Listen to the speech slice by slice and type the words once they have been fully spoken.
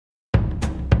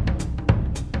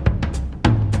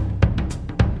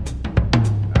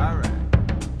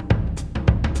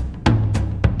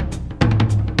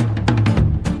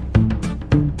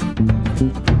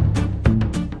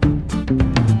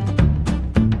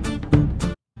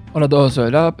Hola a todos, soy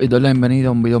el y doy la bienvenida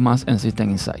a un video más en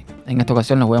SystemInside. En esta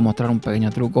ocasión les voy a mostrar un pequeño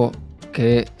truco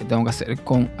que tengo que hacer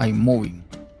con iMovie.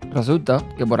 Resulta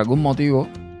que por algún motivo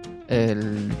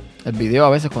el video a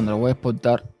veces cuando lo voy a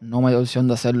exportar no me da opción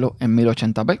de hacerlo en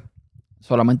 1080p,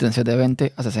 solamente en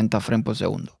 720 a 60 frames por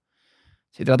segundo.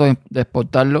 Si trato de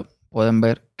exportarlo, pueden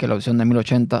ver que la opción de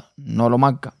 1080 no lo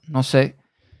marca. No sé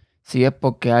si es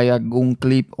porque hay algún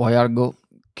clip o hay algo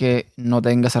que no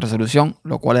tenga esa resolución,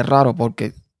 lo cual es raro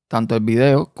porque tanto el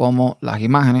video como las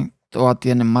imágenes todas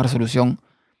tienen más resolución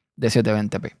de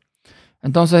 720p.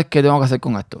 Entonces, ¿qué tengo que hacer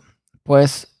con esto?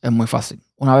 Pues es muy fácil.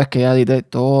 Una vez que ya edité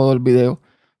todo el video,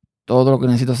 todo lo que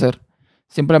necesito hacer,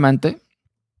 simplemente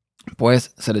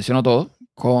pues selecciono todo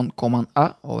con Command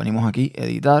A o venimos aquí,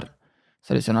 editar,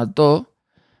 seleccionar todo,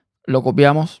 lo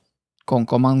copiamos con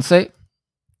Command C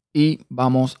y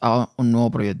vamos a un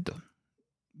nuevo proyecto.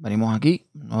 Venimos aquí,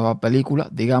 nueva película,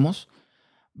 digamos.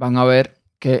 Van a ver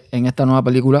que en esta nueva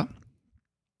película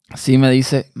sí me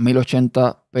dice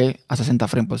 1080p a 60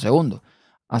 frames por segundo.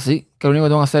 Así que lo único que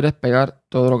tengo que hacer es pegar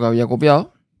todo lo que había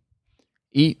copiado.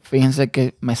 Y fíjense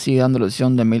que me sigue dando la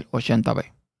opción de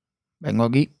 1080p. Vengo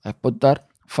aquí a exportar,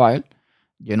 file,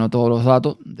 lleno todos los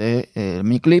datos de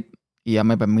mi clip y ya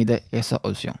me permite esa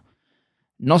opción.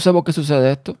 No sé por qué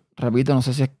sucede esto. Repito, no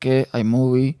sé si es que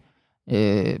iMovie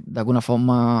de alguna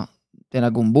forma tiene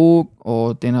algún bug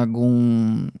o tiene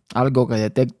algo que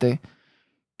detecte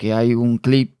que hay un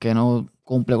clip que no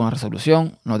cumple con la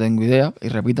resolución. No tengo idea. Y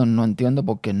repito, no entiendo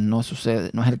porque no sucede,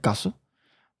 no es el caso.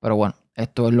 Pero bueno,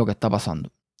 esto es lo que está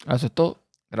pasando. Eso es todo.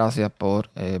 Gracias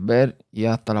por ver y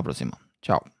hasta la próxima.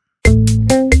 Chao.